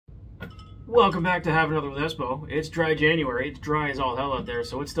Welcome back to Have Another with Espo. It's dry January. It's dry as all hell out there,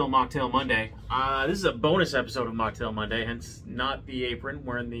 so it's still Mocktail Monday. This is a bonus episode of Mocktail Monday, hence not the apron.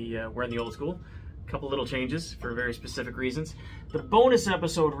 We're in the old school. A couple little changes for very specific reasons. The bonus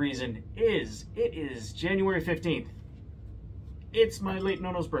episode reason is it is January 15th. It's my late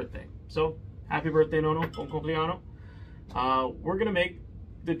Nonno's birthday. So, happy birthday, Nonno. Buon Compleanno. We're going to make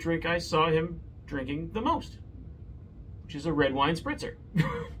the drink I saw him drinking the most, which is a red wine spritzer.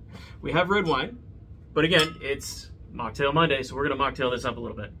 We have red wine, but again, it's Mocktail Monday, so we're going to mocktail this up a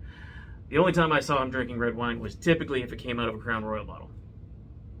little bit. The only time I saw him drinking red wine was typically if it came out of a Crown Royal bottle.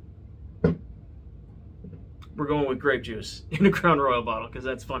 We're going with grape juice in a Crown Royal bottle because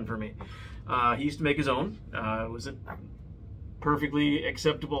that's fun for me. He used to make his own. It was a perfectly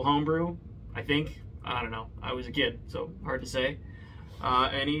acceptable homebrew, I think. I don't know. I was a kid, so hard to say.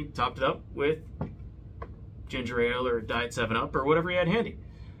 And he topped it up with Gingerale or Diet 7-Up or whatever he had handy.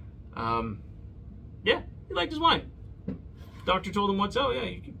 Yeah, he liked his wine. Doctor told him once, oh yeah,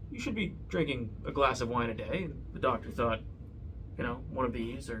 you should be drinking a glass of wine a day. And the doctor thought, you know, one of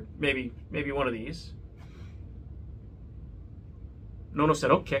these or maybe one of these. Nonno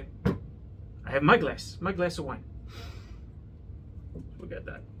said, okay, I have my glass of wine. We got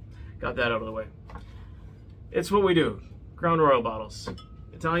that out of the way. It's what we do. Crown Royal bottles.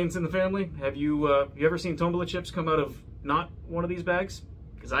 Italians in the family, have you ever seen tombola chips come out of not one of these bags?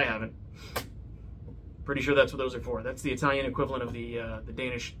 Because I haven't. Pretty sure that's what those are for. That's the Italian equivalent of the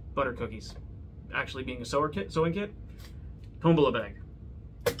Danish butter cookies. Actually being a sewing kit. Tombola bag.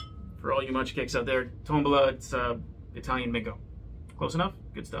 For all you munch cakes out there, tombola, it's Italian mingo. Close enough?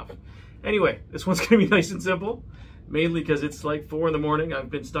 Good stuff. Anyway, this one's going to be nice and simple. Mainly because it's like 4 in the morning.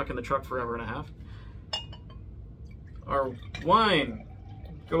 I've been stuck in the truck for an hour and a half. Our wine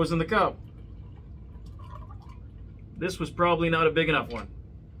goes in the cup. This was probably not a big enough one.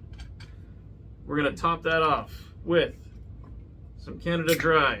 We're going to top that off with some Canada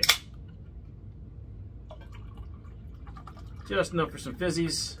Dry. Just enough for some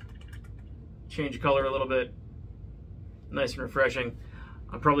fizzies. Change the color a little bit. Nice and refreshing.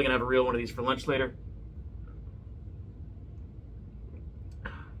 I'm probably going to have a real one of these for lunch later.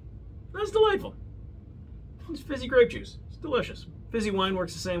 That's delightful. It's fizzy grape juice. It's delicious. Fizzy wine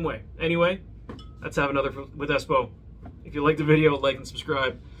works the same way. Anyway, let's have another with Espo. If you like the video, like and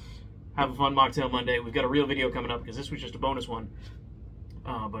subscribe. Have a fun Mocktail Monday. We've got a real video coming up because this was just a bonus one.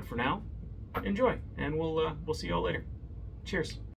 But for now, enjoy, and we'll see y'all later. Cheers.